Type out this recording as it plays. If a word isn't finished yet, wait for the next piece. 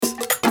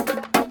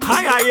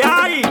Aye,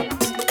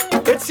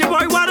 aye. It's your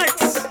boy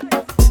Wadix.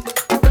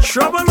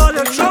 Trouble on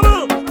your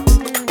trouble.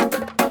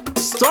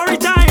 Story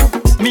time.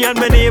 Me and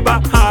my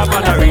neighbor have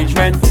an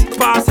arrangement,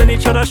 passing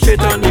each other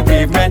straight on the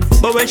pavement.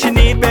 But when she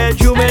need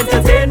bedroom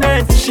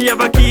entertainment, she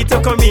have a key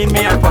to come in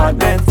me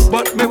apartment.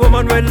 But my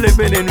woman when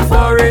living in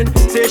foreign,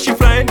 say she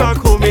flying back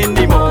home in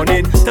the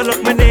morning to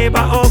look my neighbor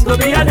up, to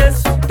be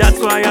honest. That's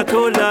why I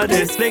told her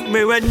this. Link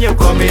me when you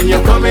coming,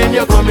 you coming,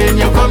 you coming,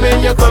 you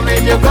coming, you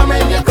coming, you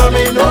coming, you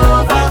coming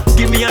over.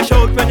 Give me a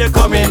shout when you're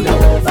coming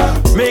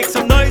over. Make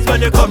some noise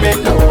when you're coming.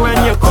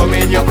 When you're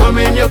coming, you're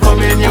coming, you're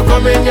coming, you're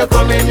coming, you're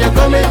coming, you're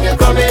coming, you're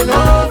coming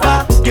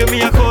over. Give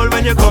me a call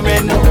when you're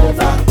coming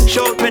over.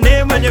 Shout my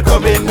name when you're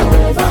coming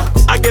over.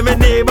 I give my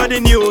neighbor the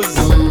news.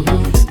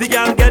 The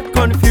girl get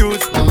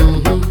confused.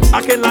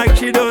 Acting like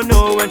she don't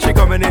know when she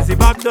coming. Is the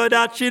back door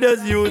that she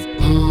does use.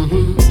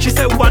 She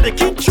said what the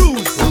kid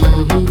choose,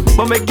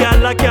 but my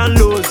girl I can't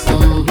lose.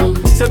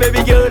 So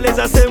baby girl, it's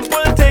a simple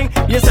thing.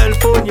 Your cell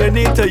phone you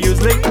need to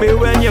use. Link me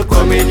when you're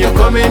coming, you're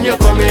coming, you're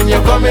coming,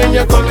 you're coming,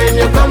 you're coming,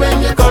 you're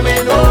coming, you're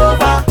coming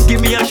over.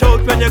 Give me a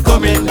shout when you're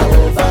coming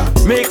over.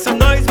 Make some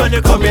noise when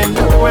you're coming.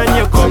 When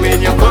you're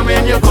coming, you're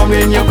coming, you're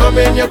coming, you're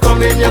coming, you're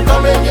coming, you're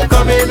coming, you're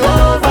coming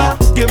over.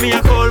 Give me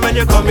a call when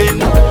you're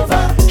coming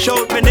over.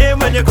 Shout my name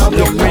when you're coming.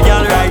 Look me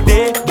girl right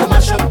there. To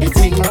mash up the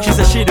thing. She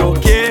said she don't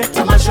care.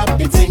 To mash up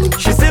the thing.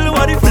 She still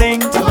want the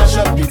fling. To mash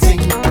up the thing.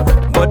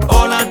 But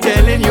all I'm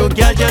telling you,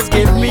 girl, just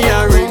give me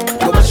a ring.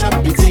 To mash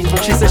up the thing.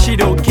 She said she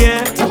don't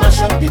care. To mash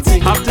up the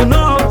thing. Have to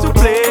know how to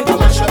play. To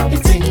mash up the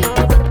thing.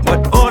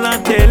 But all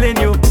I'm telling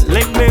you,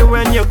 link me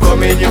when you're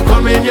coming, you're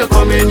coming, you're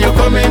coming, you're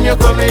coming, you're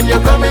coming,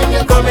 you're coming,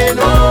 you're coming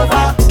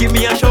over. Give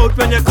me a shout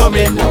when you're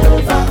coming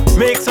over.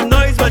 Make some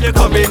noise when you're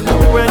coming.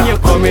 When you're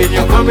coming,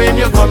 you're coming,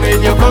 you're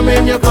coming, you're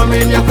coming, you're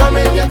coming, you're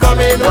coming, you're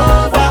coming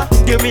over.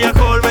 Give me a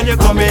call when you're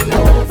coming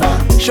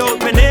over. Shout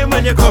my name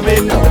when you're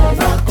coming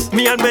over.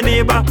 Me and my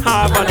neighbor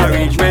have an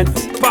arrangement,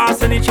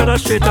 passing each other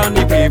straight on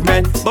the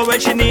pavement. But when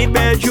she need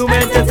bedroom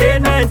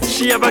entertainment,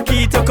 she have a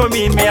key to come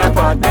in me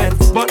apartment.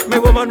 But my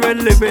woman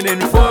when living in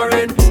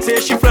foreign,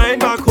 say she flying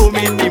back home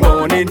in the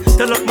morning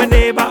to look my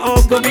neighbor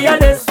up, to be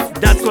honest.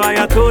 That's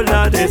why I told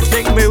her this.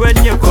 Think me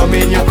when you're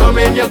coming, you're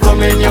coming, you're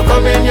coming, you're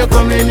coming, you're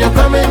coming, you're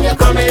coming, you're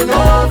coming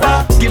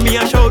over. Give me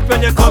a shout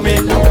when you're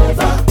coming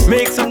over.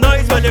 Make some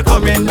noise when you're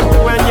coming.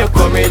 When you're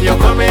coming, you're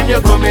coming,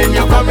 you're coming,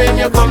 you're coming,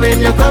 you're coming,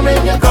 you're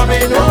coming, you're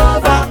coming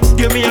over.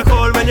 Give me a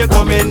call when you're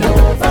coming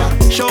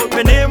over. Shout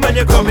my name when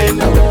you're coming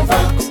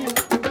over.